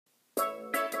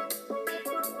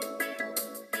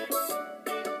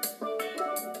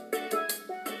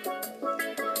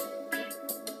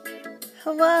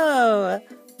Hello.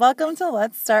 Welcome to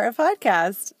Let's Start a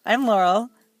Podcast. I'm Laurel,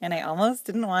 and I almost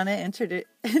didn't want to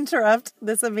interrupt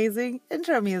this amazing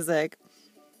intro music.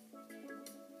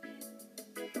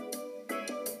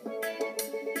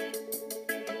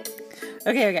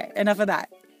 Okay, enough of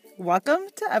that. Welcome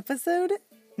to episode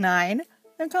 9.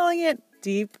 I'm calling it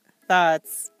Deep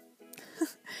Thoughts.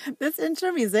 This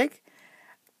intro music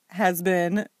has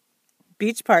been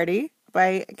Beach Party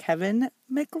by Kevin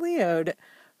MacLeod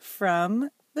from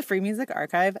the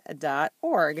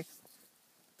freemusicarchive.org.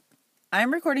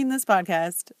 I'm recording this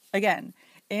podcast, again,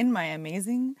 in my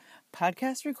amazing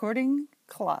podcast recording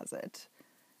closet.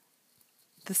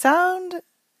 The sound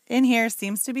in here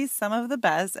seems to be some of the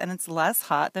best, and it's less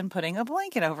hot than putting a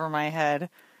blanket over my head.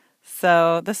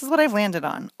 So this is what I've landed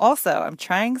on. Also, I'm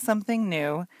trying something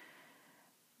new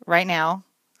right now,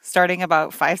 starting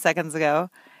about 5 seconds ago,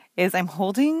 is I'm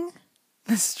holding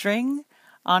the string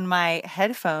on my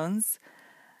headphones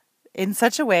in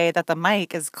such a way that the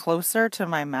mic is closer to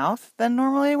my mouth than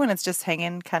normally when it's just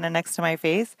hanging kind of next to my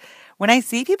face. When I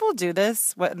see people do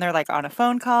this when they're like on a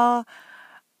phone call,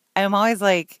 I'm always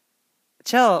like,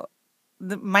 chill.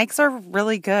 The mics are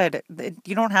really good.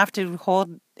 You don't have to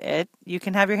hold it. You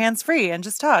can have your hands free and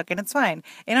just talk and it's fine.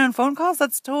 And on phone calls,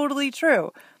 that's totally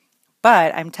true.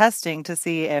 But I'm testing to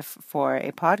see if for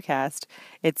a podcast,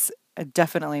 it's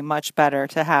definitely much better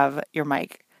to have your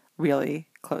mic really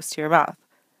close to your mouth.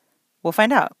 We'll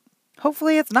find out.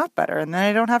 Hopefully it's not better and then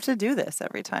I don't have to do this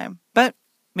every time. But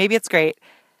maybe it's great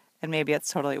and maybe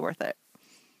it's totally worth it.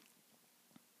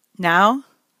 Now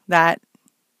that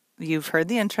you've heard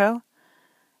the intro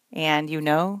and you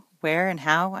know where and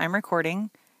how I'm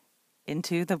recording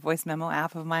into the voice memo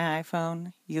app of my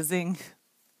iPhone using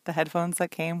the headphones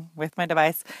that came with my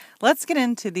device, let's get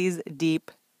into these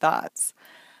deep thoughts.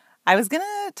 I was going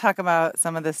to talk about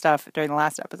some of this stuff during the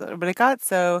last episode, but it got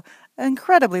so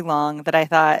incredibly long that I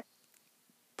thought,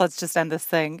 let's just end this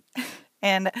thing.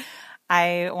 And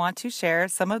I want to share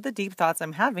some of the deep thoughts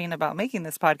I'm having about making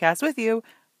this podcast with you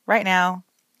right now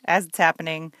as it's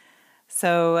happening.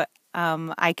 So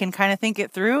I can kind of think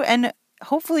it through and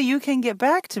hopefully you can get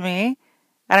back to me.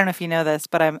 I don't know if you know this,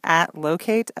 but I'm at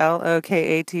Lokate,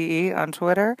 Lokate on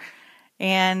Twitter.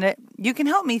 And you can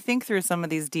help me think through some of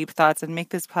these deep thoughts and make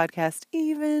this podcast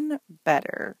even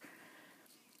better.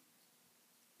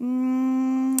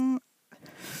 Some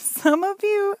of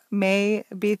you may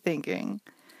be thinking,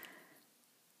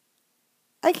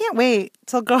 I can't wait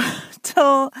till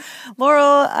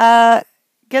Laurel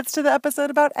gets to the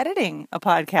episode about editing a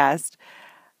podcast.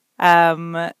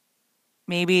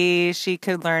 Maybe she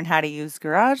could learn how to use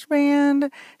GarageBand.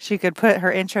 She could put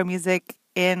her intro music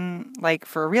in like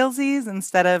for realsies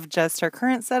instead of just her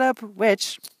current setup,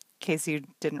 which, in case you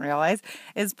didn't realize,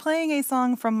 is playing a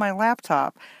song from my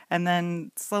laptop and then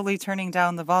slowly turning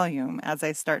down the volume as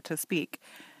I start to speak.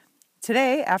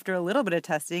 Today, after a little bit of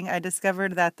testing, I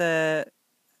discovered that the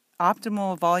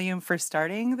optimal volume for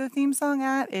starting the theme song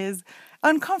at is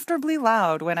uncomfortably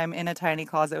loud when I'm in a tiny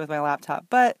closet with my laptop,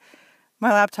 but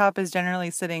my laptop is generally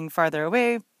sitting farther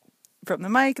away from the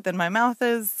mic than my mouth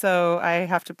is, so I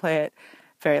have to play it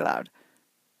very loud.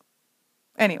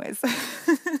 Anyways,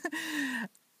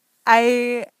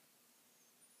 I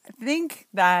think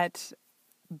that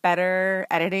better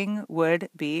editing would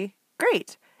be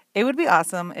great. It would be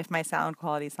awesome if my sound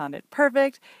quality sounded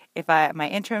perfect, if my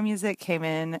intro music came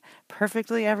in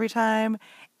perfectly every time,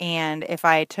 and if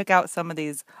I took out some of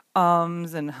these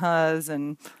ums and hus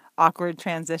and awkward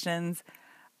transitions.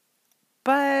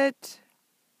 But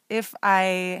if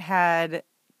I had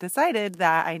decided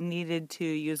that I needed to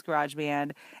use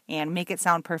GarageBand and make it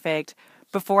sound perfect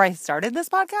before I started this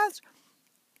podcast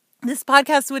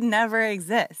would never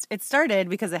exist. It started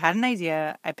because I had an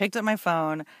idea, I picked up my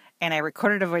phone, and I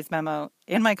recorded a voice memo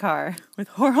in my car with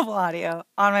horrible audio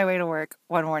on my way to work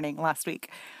one morning last week.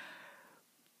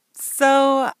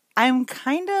 So I'm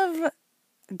kind of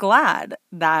glad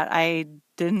that I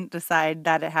didn't decide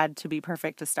that it had to be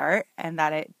perfect to start and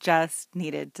that it just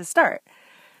needed to start.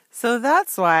 So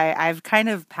that's why I've kind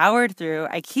of powered through.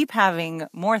 I keep having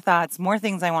more thoughts, more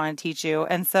things I want to teach you.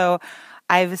 And so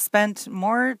I've spent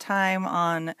more time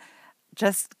on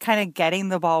just kind of getting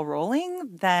the ball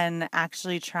rolling than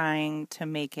actually trying to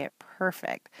make it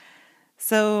perfect.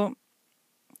 So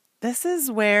this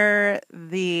is where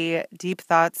the deep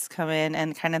thoughts come in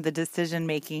and kind of the decision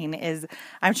making is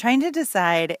I'm trying to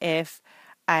decide if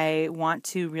I want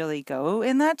to really go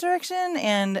in that direction.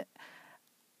 And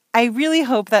I really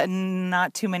hope that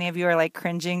not too many of you are like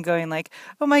cringing, going like,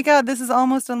 oh my God, this is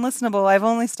almost unlistenable. I've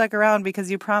only stuck around because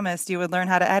you promised you would learn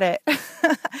how to edit.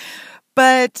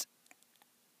 But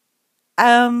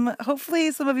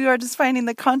Hopefully some of you are just finding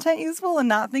the content useful and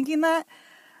not thinking that.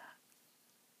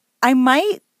 I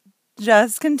might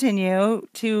just continue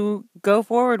to go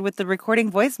forward with the recording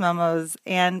voice memos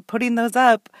and putting those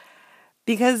up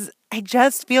because I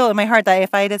just feel in my heart that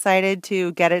if I decided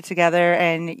to get it together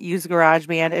and use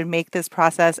GarageBand and make this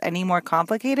process any more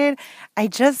complicated, I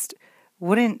just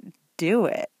wouldn't do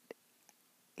it.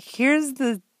 Here's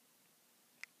the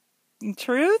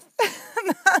truth.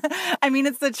 I mean,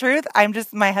 it's the truth.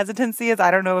 My hesitancy is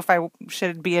I don't know if I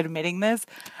should be admitting this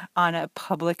on a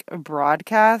public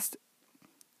broadcast.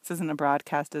 This isn't a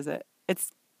broadcast, is it?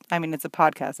 It's a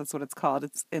podcast. That's what it's called.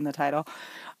 It's in the title.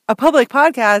 A public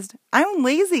podcast. I'm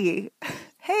lazy.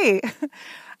 Hey,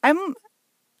 I'm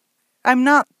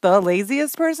not the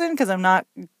laziest person because I'm not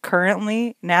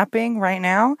currently napping right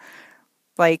now.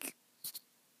 Like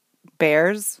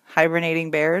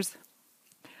hibernating bears.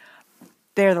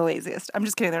 They're the laziest. I'm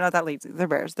just kidding. They're not that lazy. They're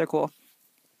bears. They're cool.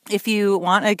 If you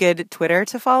want a good Twitter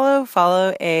to follow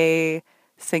a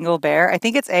single bear. I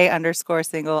think it's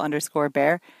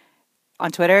 _single_bear.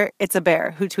 On Twitter, it's a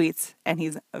bear who tweets, and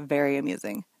he's very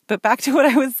amusing. But back to what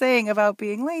I was saying about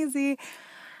being lazy.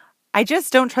 I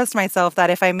just don't trust myself that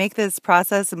if I make this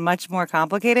process much more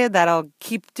complicated, that I'll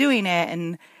keep doing it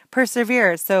and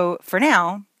persevere. So for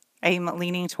now, I'm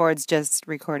leaning towards just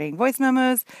recording voice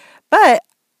memos. But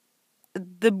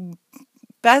the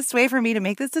best way for me to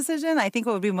make this decision, I think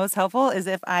what would be most helpful is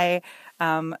if I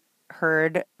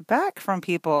heard back from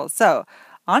people. So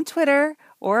on Twitter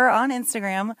or on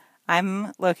Instagram,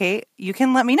 I'm locate. You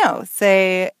can let me know.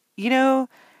 Say, your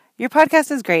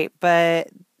podcast is great, but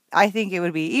I think it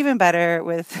would be even better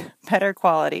with better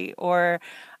quality, or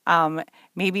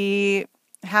maybe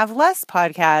have less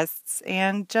podcasts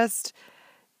and just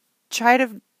try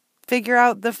to figure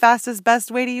out the fastest,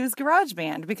 best way to use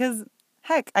GarageBand, because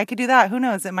heck, I could do that. Who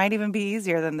knows? It might even be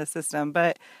easier than this system.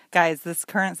 But guys, this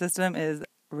current system is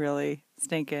really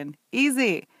stinking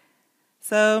easy.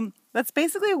 So that's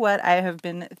basically what I have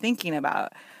been thinking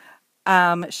about.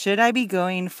 Should I be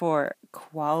going for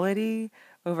quality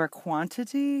over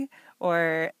quantity?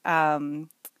 Or I've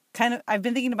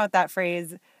been thinking about that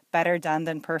phrase, better done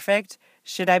than perfect.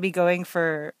 Should I be going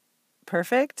for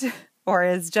perfect? Or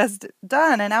is just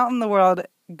done and out in the world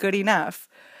good enough?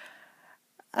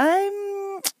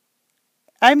 I'm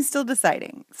still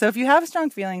deciding. So if you have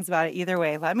strong feelings about it, either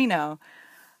way, let me know.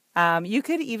 You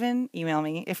could even email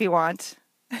me if you want.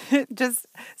 Just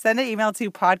send an email to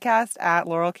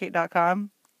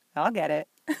podcast@laurelkate.com. I'll get it.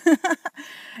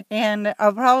 And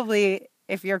I'll probably,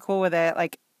 if you're cool with it,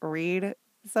 read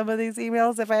some of these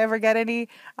emails if I ever get any.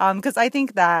 Because I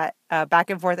think that back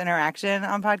and forth interaction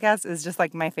on podcasts is just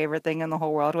my favorite thing in the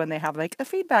whole world when they have a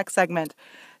feedback segment.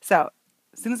 So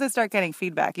as soon as I start getting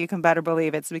feedback, you can better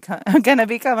believe it's going to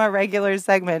become a regular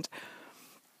segment.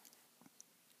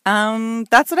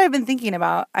 That's what I've been thinking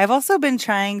about. I've also been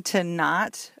trying to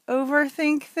not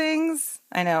overthink things.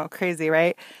 I know, crazy,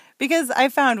 right? Because I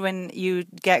found when you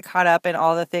get caught up in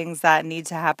all the things that need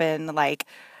to happen,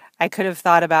 I could have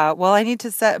thought about, well, I need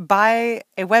to buy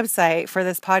a website for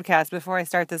this podcast before I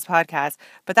start this podcast.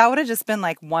 But that would have just been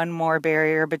one more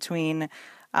barrier between,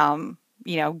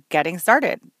 getting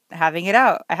started, having it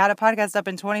out. I had a podcast up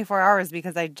in 24 hours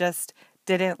because I just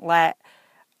didn't let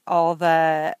all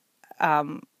the,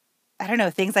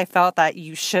 things I felt that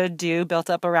you should do built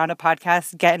up around a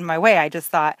podcast get in my way. I just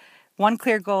thought, one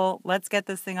clear goal, let's get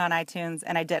this thing on iTunes,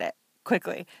 and I did it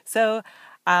quickly. So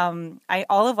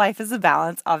all of life is a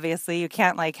balance. Obviously, you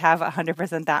can't have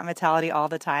 100% that mentality all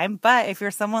the time. But if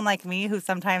you're someone like me who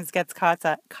sometimes gets caught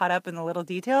up in the little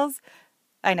details,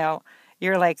 I know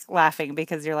you're laughing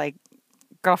because you're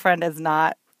girlfriend is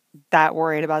not that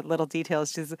worried about little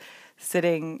details. She's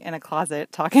sitting in a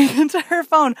closet talking into her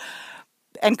phone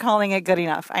and calling it good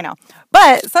enough. I know.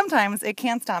 But sometimes it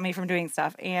can stop me from doing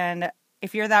stuff. And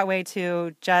if you're that way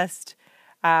too, just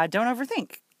don't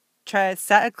overthink. Try to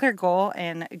set a clear goal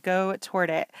and go toward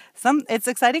it. It's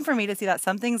exciting for me to see that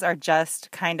some things are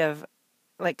just kind of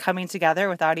coming together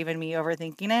without even me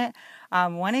overthinking it.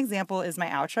 One example is my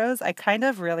outros. I kind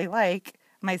of really like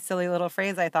my silly little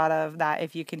phrase I thought of that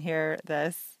if you can hear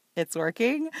this, it's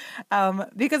working.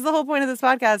 Because the whole point of this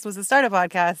podcast was to start a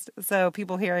podcast. So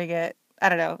people hearing it, I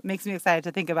don't know, makes me excited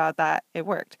to think about that it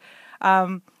worked.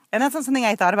 And that's not something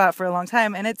I thought about for a long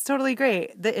time. And it's totally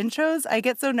great. The intros, I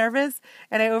get so nervous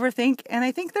and I overthink. And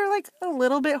I think they're a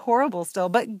little bit horrible still,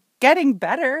 but getting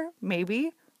better,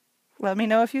 maybe. Let me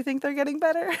know if you think they're getting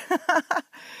better.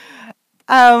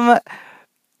 I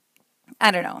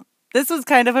don't know. This was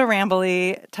kind of a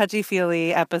rambly,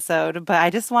 touchy-feely episode, but I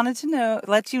just wanted to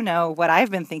let you know what I've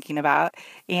been thinking about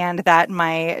and that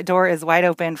my door is wide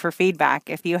open for feedback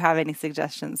if you have any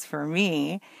suggestions for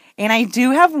me. And I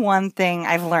do have one thing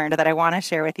I've learned that I want to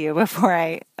share with you before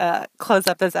I close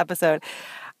up this episode.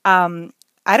 I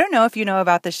don't know if you know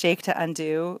about the shake to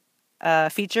undo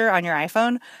feature on your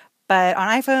iPhone, but on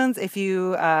iPhones, if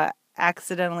you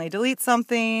accidentally delete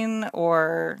something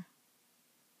or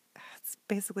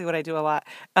basically what I do a lot.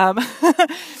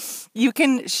 You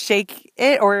can shake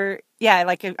it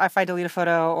like if I delete a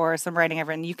photo or some writing I've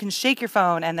written, you can shake your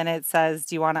phone and then it says,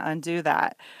 do you want to undo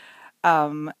that?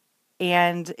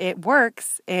 And it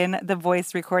works in the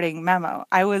voice recording memo.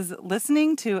 I was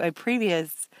listening to a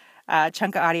previous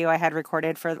chunk of audio I had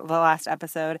recorded for the last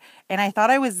episode, and I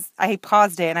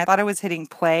paused it and I thought I was hitting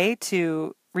play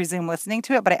to resume listening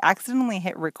to it, but I accidentally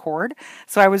hit record.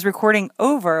 So I was recording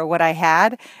over what I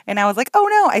had, and I was like, oh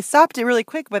no, I stopped it really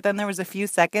quick, but then there was a few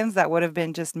seconds that would have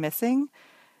been just missing.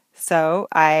 So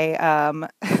I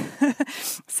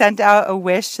sent out a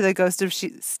wish to the ghost of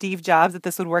Steve Jobs that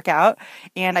this would work out,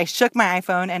 and I shook my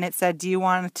iPhone and it said, do you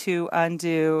want to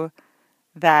undo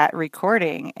that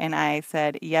recording? And I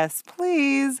said, yes,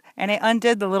 please. And it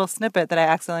undid the little snippet that I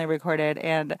accidentally recorded,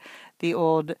 and the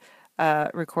old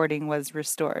recording was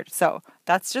restored. So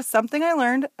that's just something I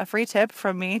learned, a free tip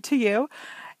from me to you.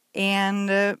 And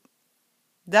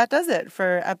that does it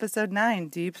for episode 9,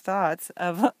 Deep Thoughts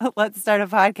of Let's Start a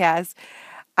Podcast.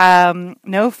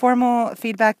 No formal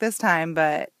feedback this time,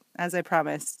 but as I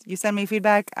promised, you send me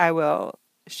feedback, I will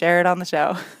share it on the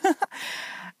show.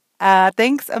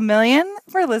 Thanks a million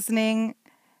for listening.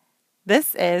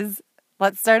 This is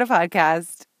Let's Start a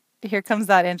Podcast. Here comes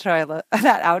that intro,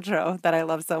 that outro that I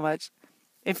love so much.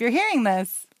 If you're hearing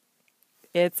this,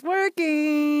 it's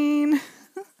working.